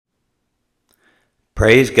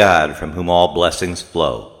Praise God, from whom all blessings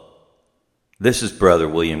flow. This is Brother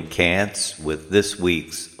William Kantz with this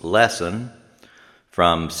week's lesson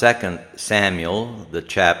from 2 Samuel. The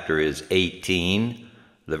chapter is 18.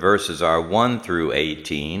 The verses are 1 through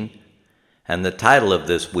 18. And the title of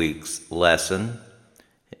this week's lesson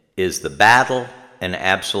is The Battle and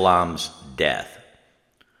Absalom's Death.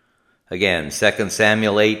 Again, 2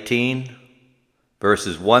 Samuel 18,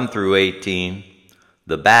 verses 1 through 18,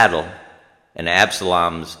 the battle and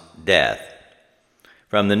Absalom's death.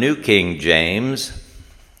 From the New King James,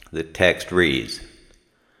 the text reads,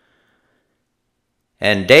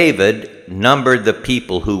 "And David numbered the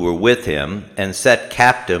people who were with him, and set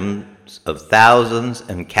captains of thousands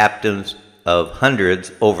and captains of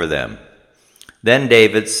hundreds over them. Then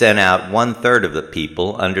David sent out 1/3 of the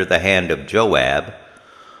people under the hand of Joab,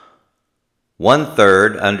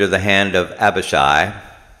 1/3 under the hand of Abishai,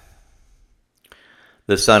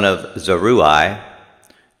 the son of Zeruiah,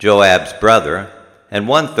 Joab's brother, and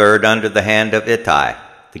 1/3 under the hand of Ittai,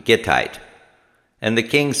 the Gittite. And the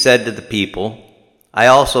king said to the people, I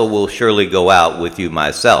also will surely go out with you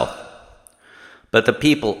myself. But the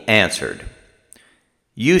people answered,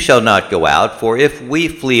 You shall not go out, for if we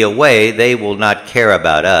flee away, they will not care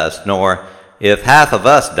about us, nor if half of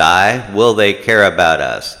us die, will they care about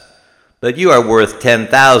us. But you are worth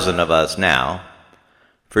 10,000 of us now,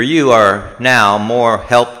 for you are now more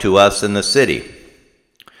help to us in the city.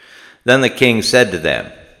 Then the king said to them,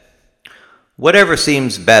 Whatever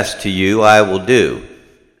seems best to you, I will do.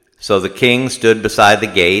 So the king stood beside the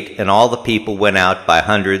gate, and all the people went out by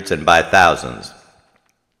hundreds and by thousands.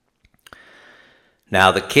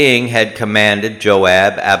 Now the king had commanded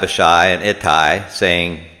Joab, Abishai, and Ittai,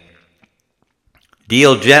 saying,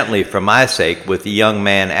 Deal gently for my sake with the young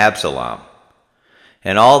man Absalom.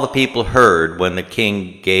 And all the people heard when the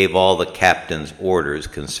king gave all the captains orders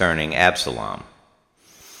concerning Absalom.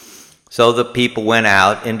 So the people went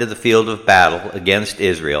out into the field of battle against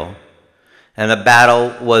Israel, and the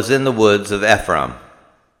battle was in the woods of Ephraim.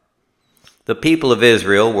 The people of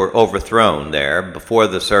Israel were overthrown there before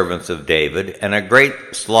the servants of David, and a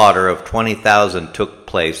great slaughter of 20,000 took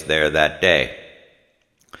place there that day.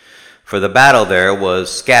 For the battle there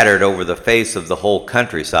was scattered over the face of the whole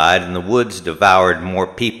countryside, and the woods devoured more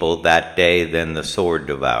people that day than the sword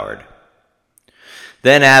devoured.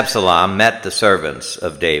 Then Absalom met the servants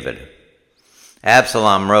of David.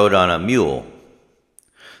 Absalom rode on a mule.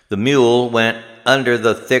 The mule went under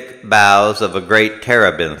the thick boughs of a great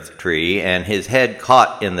terebinth tree, and his head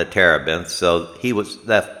caught in the terebinth, so he was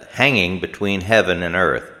left hanging between heaven and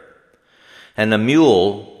earth. And the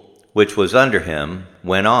mule which was under him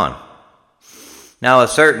went on. Now a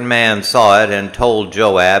certain man saw it and told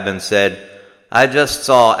Joab and said, I just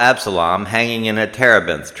saw Absalom hanging in a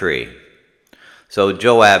terebinth tree. So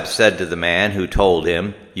Joab said to the man who told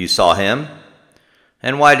him, You saw him?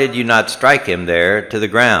 And why did you not strike him there to the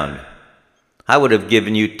ground? I would have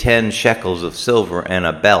given you 10 shekels of silver and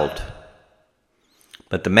a belt.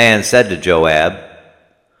 But the man said to Joab,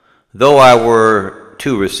 Though I were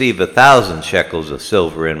to receive 1,000 shekels of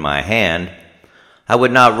silver in my hand, I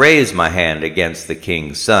would not raise my hand against the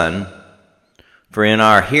king's son. For in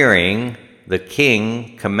our hearing the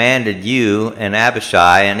king commanded you and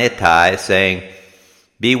Abishai and Ittai, saying,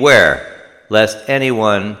 Beware, lest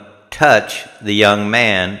anyone touch the young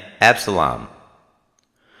man Absalom.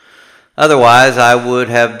 Otherwise I would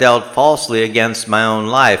have dealt falsely against my own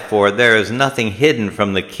life, for there is nothing hidden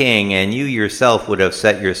from the king, and you yourself would have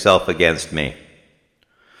set yourself against me.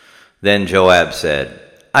 Then Joab said,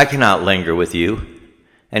 I cannot linger with you.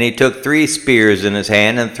 And he took 3 spears in his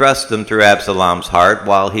hand and thrust them through Absalom's heart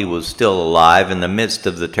while he was still alive in the midst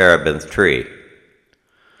of the terebinth tree.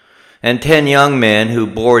 And 10 young men who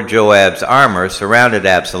bore Joab's armor surrounded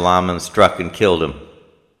Absalom and struck and killed him.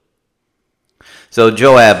 So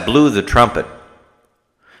Joab blew the trumpet,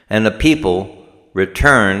 and the people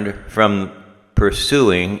returned from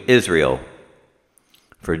pursuing Israel,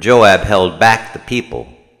 for Joab held back the people.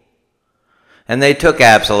 And they took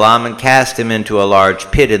Absalom and cast him into a large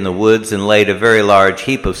pit in the woods and laid a very large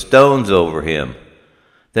heap of stones over him.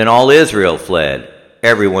 Then all Israel fled,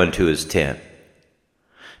 everyone to his tent.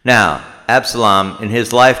 Now Absalom in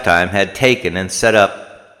his lifetime had taken and set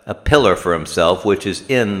up a pillar for himself, which is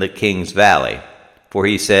in the king's valley. For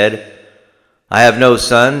he said, I have no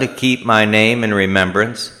son to keep my name in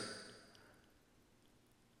remembrance.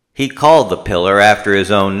 He called the pillar after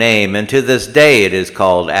his own name, and to this day it is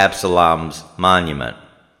called Absalom's monument.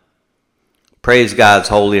 Praise God's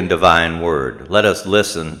holy and divine word. Let us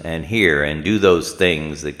listen and hear and do those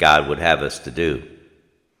things that God would have us to do.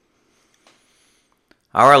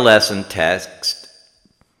 Our lesson text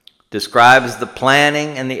describes the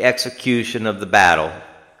planning and the execution of the battle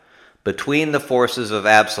between the forces of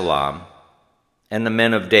Absalom and the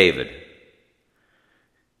men of David.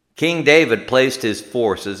 King David placed his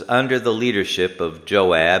forces under the leadership of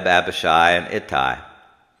Joab, Abishai, and Ittai.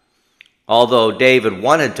 Although David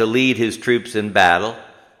wanted to lead his troops in battle,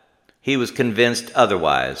 he was convinced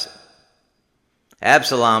otherwise.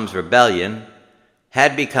 Absalom's rebellion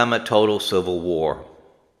had become a total civil war.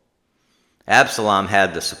 Absalom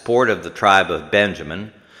had the support of the tribe of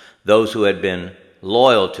Benjamin. Those who had been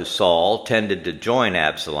loyal to Saul tended to join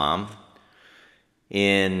Absalom.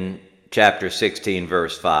 In chapter 16,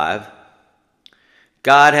 verse 5,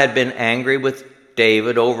 God had been angry with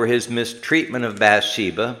David over his mistreatment of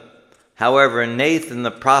Bathsheba. However, Nathan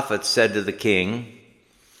the prophet said to the king,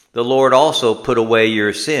 "The Lord also put away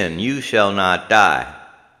your sin. You shall not die."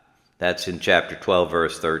 That's in chapter 12,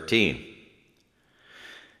 verse 13.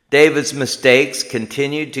 David's mistakes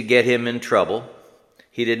continued to get him in trouble.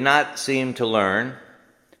 He did not seem to learn.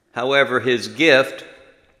 However, his gift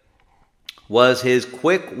was his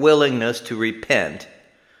quick willingness to repent,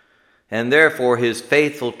 and therefore his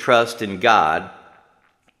faithful trust in God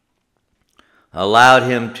allowed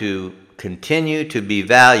him to continue to be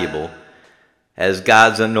valuable as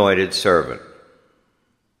God's anointed servant.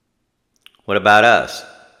 What about us?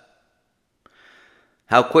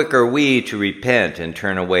 How quick are we to repent and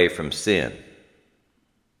turn away from sin?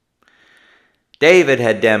 David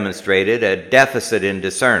had demonstrated a deficit in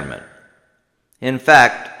discernment. In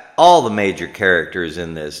fact, all the major characters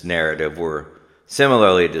in this narrative were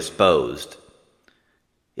similarly disposed.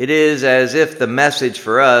 It is as if the message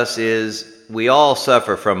for us is we all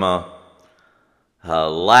suffer from a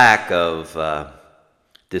lack of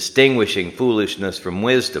distinguishing foolishness from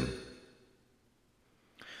wisdom.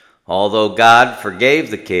 Although God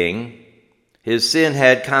forgave the king, his sin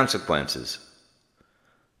had consequences.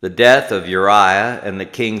 The death of Uriah and the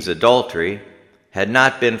king's adultery had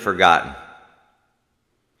not been forgotten.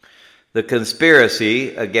 The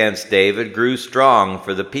conspiracy against David grew strong,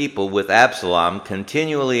 for the people with Absalom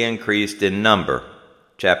continually increased in number.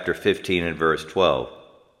 Chapter 15 and verse 12.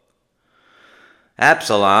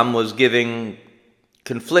 Absalom was given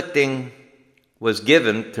conflicting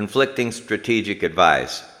strategic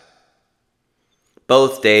advice.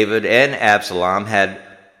 Both David and Absalom had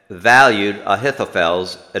valued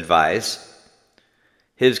Ahithophel's advice.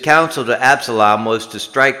 His counsel to Absalom was to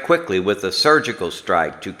strike quickly with a surgical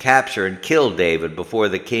strike to capture and kill David before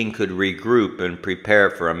the king could regroup and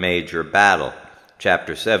prepare for a major battle.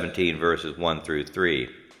 Chapter 17, verses 1 through 3.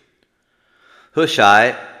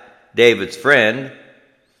 Hushai, David's friend,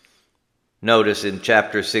 notice in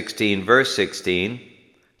chapter 16, verse 16,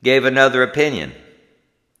 gave another opinion.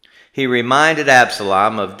 He reminded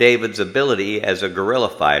Absalom of David's ability as a guerrilla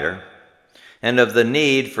fighter and of the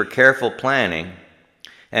need for careful planning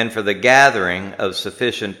and for the gathering of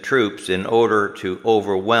sufficient troops in order to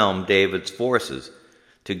overwhelm David's forces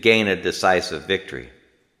to gain a decisive victory.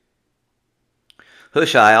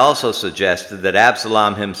 Hushai also suggested that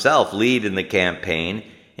Absalom himself lead in the campaign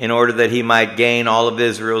in order that he might gain all of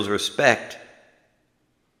Israel's respect.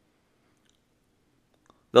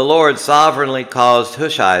 The Lord sovereignly caused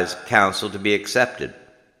Hushai's counsel to be accepted.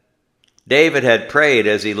 David had prayed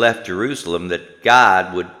as he left Jerusalem that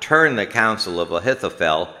God would turn the counsel of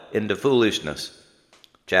Ahithophel into foolishness.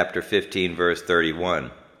 Chapter 15, verse 31.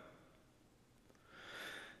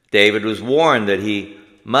 David was warned that he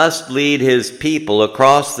must lead his people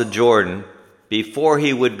across the Jordan before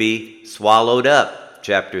he would be swallowed up.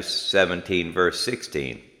 Chapter 17, verse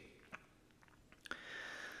 16.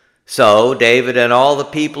 So David and all the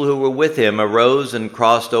people who were with him arose and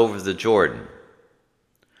crossed over the Jordan.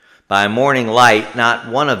 By morning light, not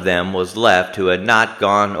one of them was left who had not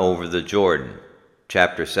gone over the Jordan.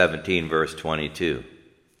 Chapter 17, verse 22.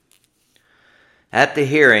 At the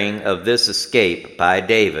hearing of this escape by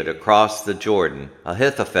David across the Jordan,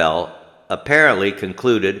 Ahithophel apparently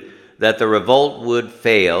concluded that the revolt would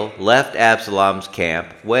fail, left Absalom's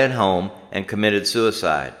camp, went home, and committed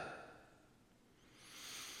suicide.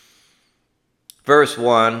 Verse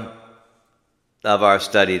 1 of our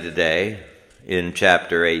study today, in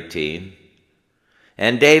chapter 18,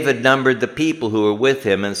 "And David numbered the people who were with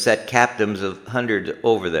him and set captains of hundreds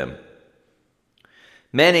over them."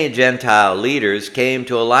 Many Gentile leaders came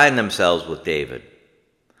to align themselves with David.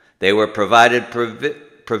 They were provided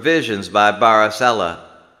provisions by Barisela,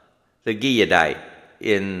 the Gileadite,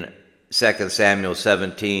 in 2 Samuel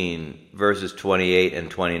 17, verses 28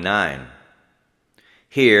 and 29.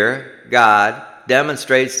 Here, God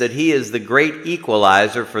demonstrates that he is the great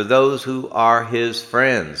equalizer for those who are his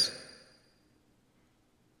friends.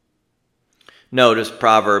 Notice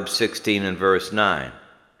Proverbs 16 and verse 9.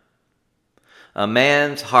 A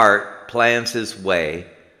man's heart plans his way,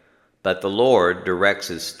 but the Lord directs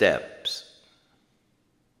his steps.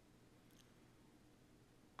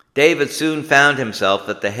 David soon found himself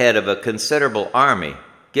at the head of a considerable army.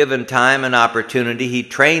 Given time and opportunity, he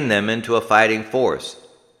trained them into a fighting force.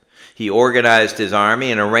 He organized his army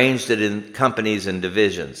and arranged it in companies and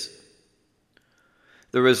divisions.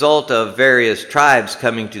 The result of various tribes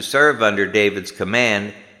coming to serve under David's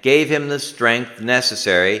command gave him the strength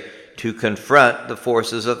necessary to confront the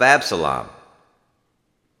forces of Absalom.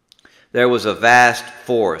 There was a vast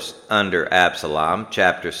force under Absalom,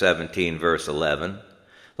 chapter 17, verse 11,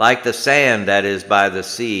 like the sand that is by the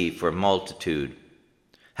sea for multitude.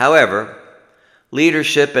 However,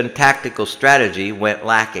 leadership and tactical strategy went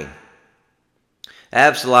lacking.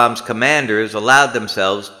 Absalom's commanders allowed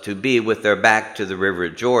themselves to be with their back to the river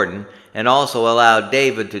Jordan and also allowed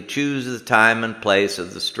David to choose the time and place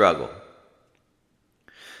of the struggle.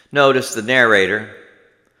 Notice the narrator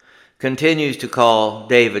continues to call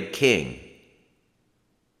David king.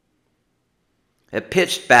 A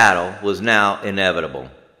pitched battle was now inevitable.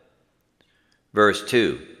 Verse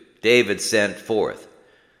 2, David sent forth.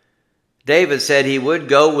 David said he would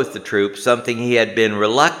go with the troops, something he had been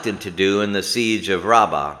reluctant to do in the siege of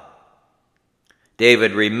Rabbah.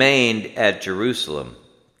 David remained at Jerusalem,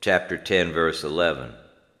 chapter 10, verse 11.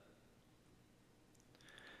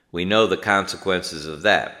 We know the consequences of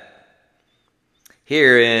that.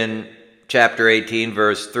 Here in chapter 18,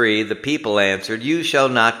 verse 3, the people answered, "You shall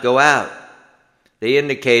not go out." They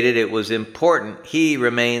indicated it was important he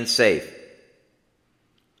remain safe.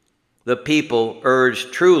 The people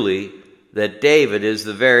urged truly that David is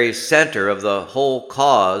the very center of the whole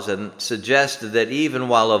cause and suggested that even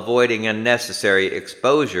while avoiding unnecessary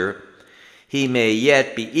exposure, he may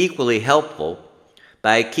yet be equally helpful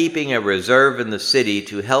by keeping a reserve in the city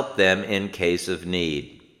to help them in case of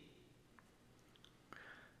need.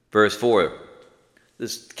 Verse 4,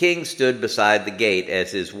 the king stood beside the gate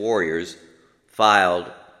as his warriors filed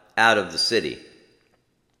out of the city,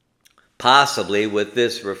 possibly with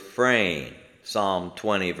this refrain, Psalm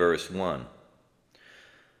 20, verse 1.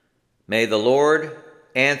 May the Lord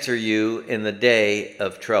answer you in the day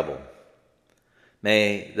of trouble.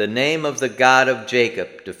 May the name of the God of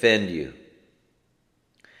Jacob defend you.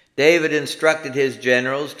 David instructed his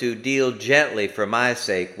generals to deal gently for my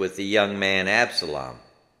sake with the young man Absalom.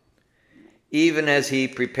 Even as he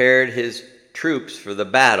prepared his troops for the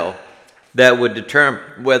battle that would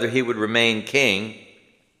determine whether he would remain king,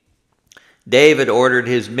 David ordered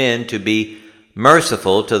his men to be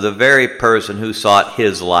merciful to the very person who sought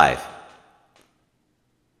his life.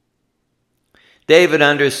 David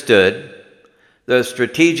understood the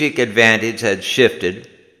strategic advantage had shifted,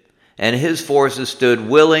 and his forces stood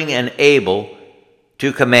willing and able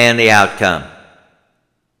to command the outcome.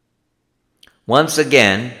 Once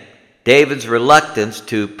again, David's reluctance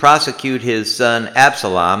to prosecute his son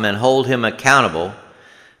Absalom and hold him accountable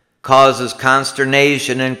causes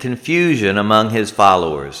consternation and confusion among his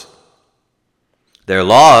followers. Their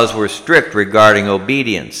laws were strict regarding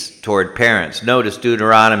obedience toward parents. Notice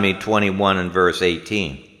Deuteronomy 21 and verse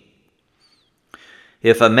 18.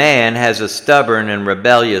 If a man has a stubborn and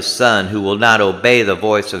rebellious son who will not obey the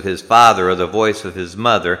voice of his father or the voice of his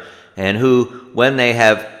mother, and who, when they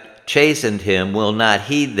have chastened him, will not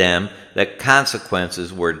heed them, the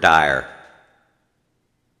consequences were dire.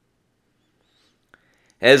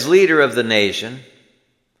 As leader of the nation,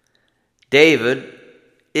 David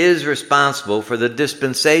is responsible for the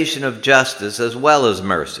dispensation of justice as well as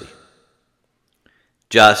mercy.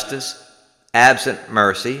 Justice, absent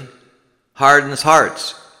mercy, hardens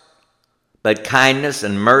hearts, but kindness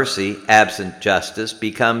and mercy, absent justice,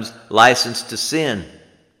 becomes license to sin.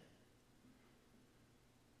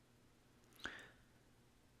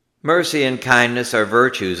 Mercy and kindness are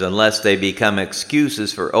virtues unless they become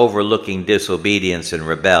excuses for overlooking disobedience and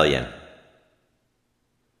rebellion.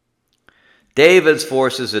 David's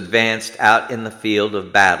forces advanced out in the field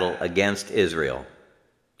of battle against Israel.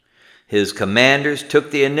 His commanders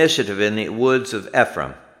took the initiative in the woods of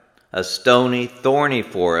Ephraim, a stony, thorny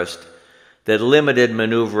forest that limited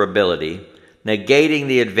maneuverability, negating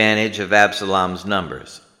the advantage of Absalom's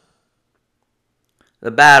numbers.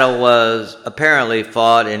 The battle was apparently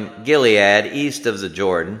fought in Gilead, east of the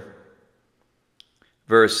Jordan.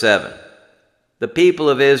 Verse 7. The people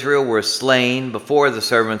of Israel were slain before the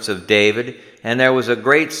servants of David, and there was a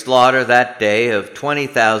great slaughter that day of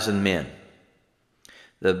 20,000 men.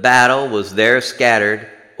 The battle was there scattered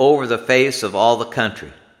over the face of all the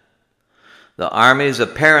country. The armies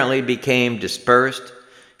apparently became dispersed.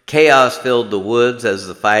 Chaos filled the woods as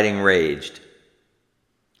the fighting raged.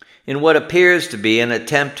 In what appears to be an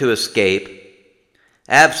attempt to escape,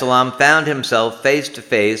 Absalom found himself face to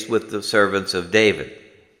face with the servants of David.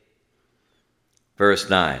 Verse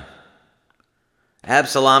 9.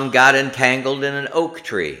 Absalom got entangled in an oak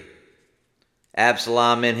tree.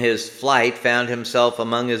 Absalom in his flight found himself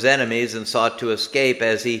among his enemies and sought to escape.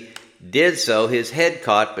 As he did so, his head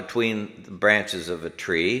caught between the branches of a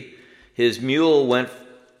tree. His mule went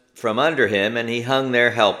from under him, and he hung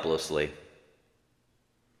there helplessly.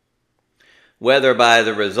 Whether by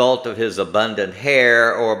the result of his abundant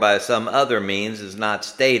hair or by some other means is not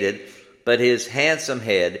stated, but his handsome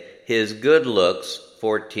head, his good looks,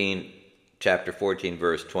 chapter 14,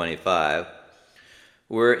 verse 25,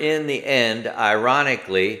 were in the end,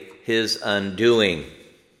 ironically, his undoing.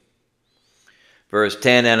 Verse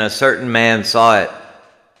 10, and a certain man saw it.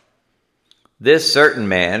 This certain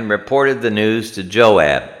man reported the news to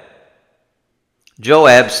Joab.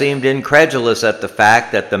 Joab seemed incredulous at the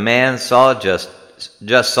fact that the man just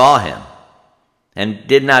saw him and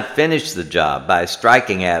did not finish the job by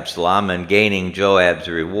striking Absalom and gaining Joab's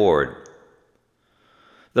reward.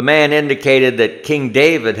 The man indicated that King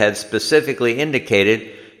David had specifically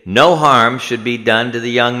indicated no harm should be done to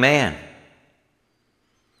the young man.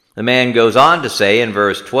 The man goes on to say in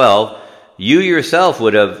verse 12, you yourself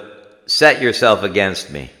would have set yourself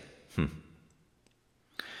against me.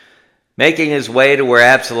 Making his way to where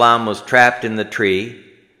Absalom was trapped in the tree,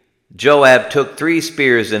 Joab took 3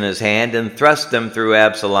 spears in his hand and thrust them through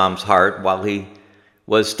Absalom's heart while he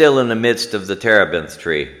was still in the midst of the terebinth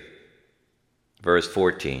tree. Verse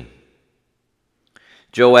 14.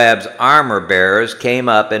 Joab's armor bearers came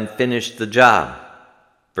up and finished the job.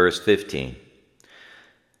 Verse 15.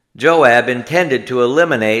 Joab intended to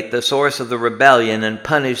eliminate the source of the rebellion and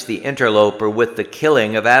punish the interloper with the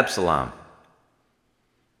killing of Absalom.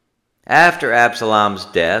 After Absalom's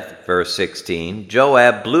death, verse 16,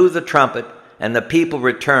 Joab blew the trumpet, and the people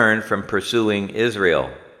returned from pursuing Israel,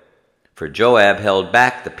 for Joab held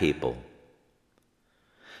back the people.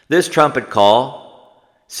 This trumpet call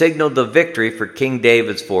signaled the victory for King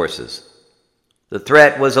David's forces. The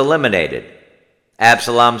threat was eliminated.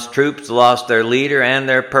 Absalom's troops lost their leader and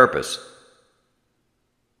their purpose.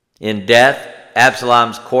 In death,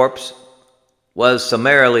 Absalom's corpse was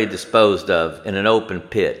summarily disposed of in an open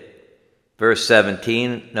pit. Verse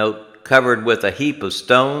 17, note, covered with a heap of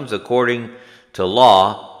stones according to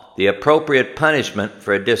law, the appropriate punishment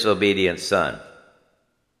for a disobedient son.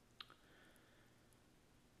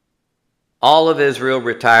 All of Israel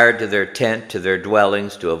retired to their tent, to their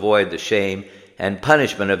dwellings, to avoid the shame and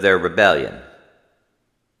punishment of their rebellion.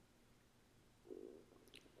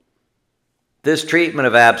 This treatment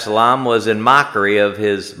of Absalom was in mockery of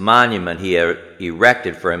his monument he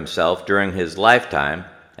erected for himself during his lifetime,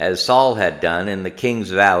 as Saul had done in the King's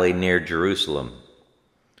Valley near Jerusalem.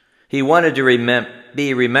 He wanted to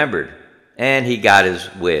be remembered, and he got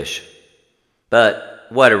his wish. But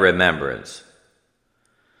what a remembrance!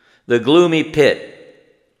 The gloomy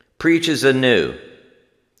pit preaches anew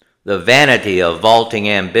the vanity of vaulting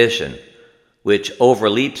ambition, which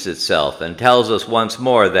overleaps itself and tells us once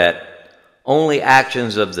more that only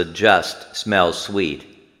actions of the just smell sweet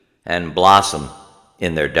and blossom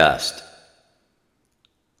in their dust.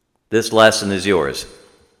 This lesson is yours.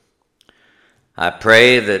 I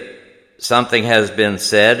pray that something has been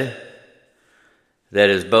said that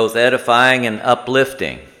is both edifying and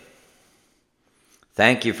uplifting.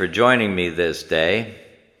 Thank you for joining me this day.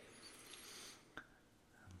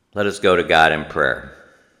 Let us go to God in prayer.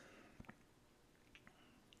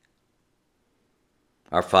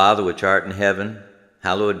 Our Father, which art in heaven,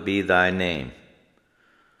 hallowed be thy name.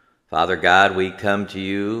 Father God, we come to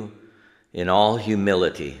you in all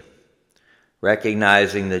humility,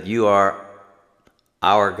 recognizing that you are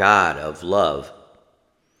our God of love,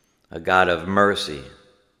 a God of mercy,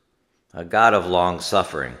 a God of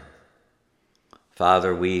long-suffering.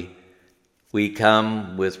 Father, we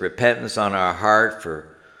come with repentance on our heart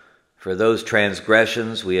for those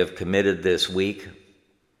transgressions we have committed this week.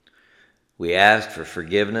 We ask for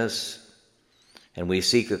forgiveness, and we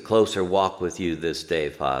seek a closer walk with you this day,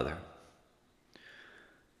 Father,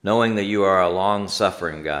 knowing that you are a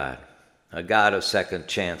long-suffering God, a God of second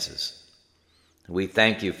chances. We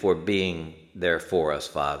thank you for being there for us,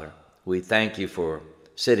 Father. We thank you for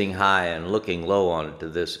sitting high and looking low onto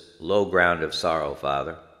this low ground of sorrow,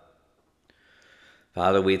 Father.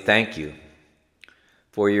 Father, we thank you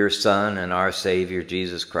for your Son and our Savior,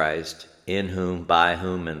 Jesus Christ, in whom, by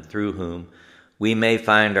whom, and through whom we may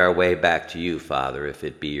find our way back to you, Father, if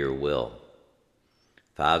it be your will.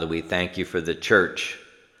 Father, we thank you for the church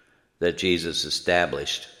that Jesus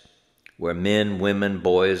established. where men, women,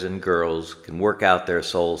 boys, and girls can work out their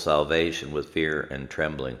soul salvation with fear and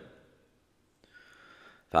trembling.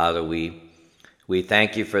 Father, we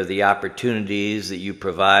thank you for the opportunities that you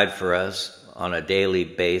provide for us on a daily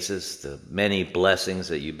basis, the many blessings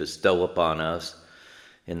that you bestow upon us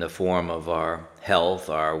in the form of our health,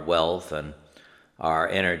 our wealth, and our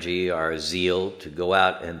energy, our zeal to go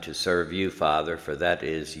out and to serve you, Father, for that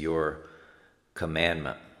is your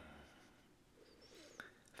commandment.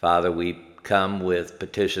 Father, we come with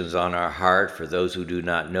petitions on our heart for those who do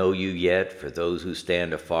not know you yet, for those who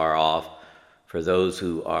stand afar off, for those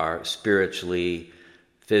who are spiritually,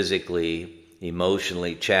 physically,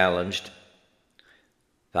 emotionally challenged.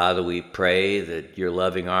 Father, we pray that your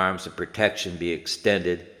loving arms of protection be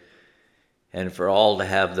extended, and for all to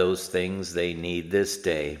have those things they need this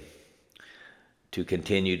day to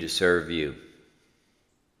continue to serve you.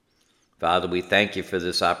 Father, we thank you for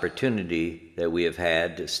this opportunity that we have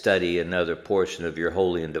had to study another portion of your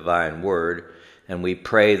holy and divine word, and we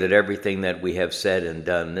pray that everything that we have said and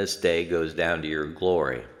done this day goes down to your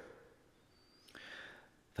glory.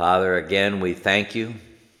 Father, again, we thank you.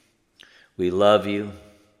 We love you.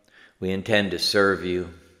 We intend to serve you.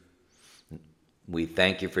 We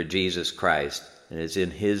thank you for Jesus Christ, and it's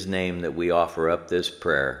in his name that we offer up this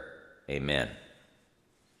prayer. Amen.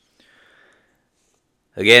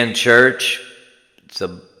 Again, church, it's a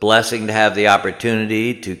blessing to have the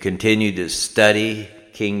opportunity to continue to study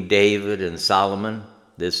King David and Solomon,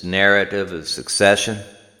 this narrative of succession.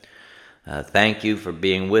 Thank you for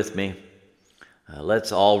being with me.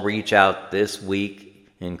 Let's all reach out this week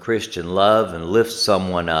in Christian love and lift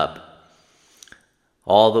someone up.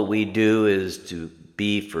 All that we do is to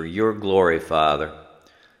be for your glory, Father.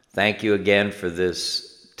 Thank you again for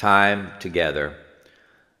this time together.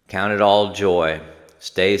 Count it all joy.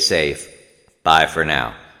 Stay safe. Bye for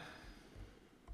now.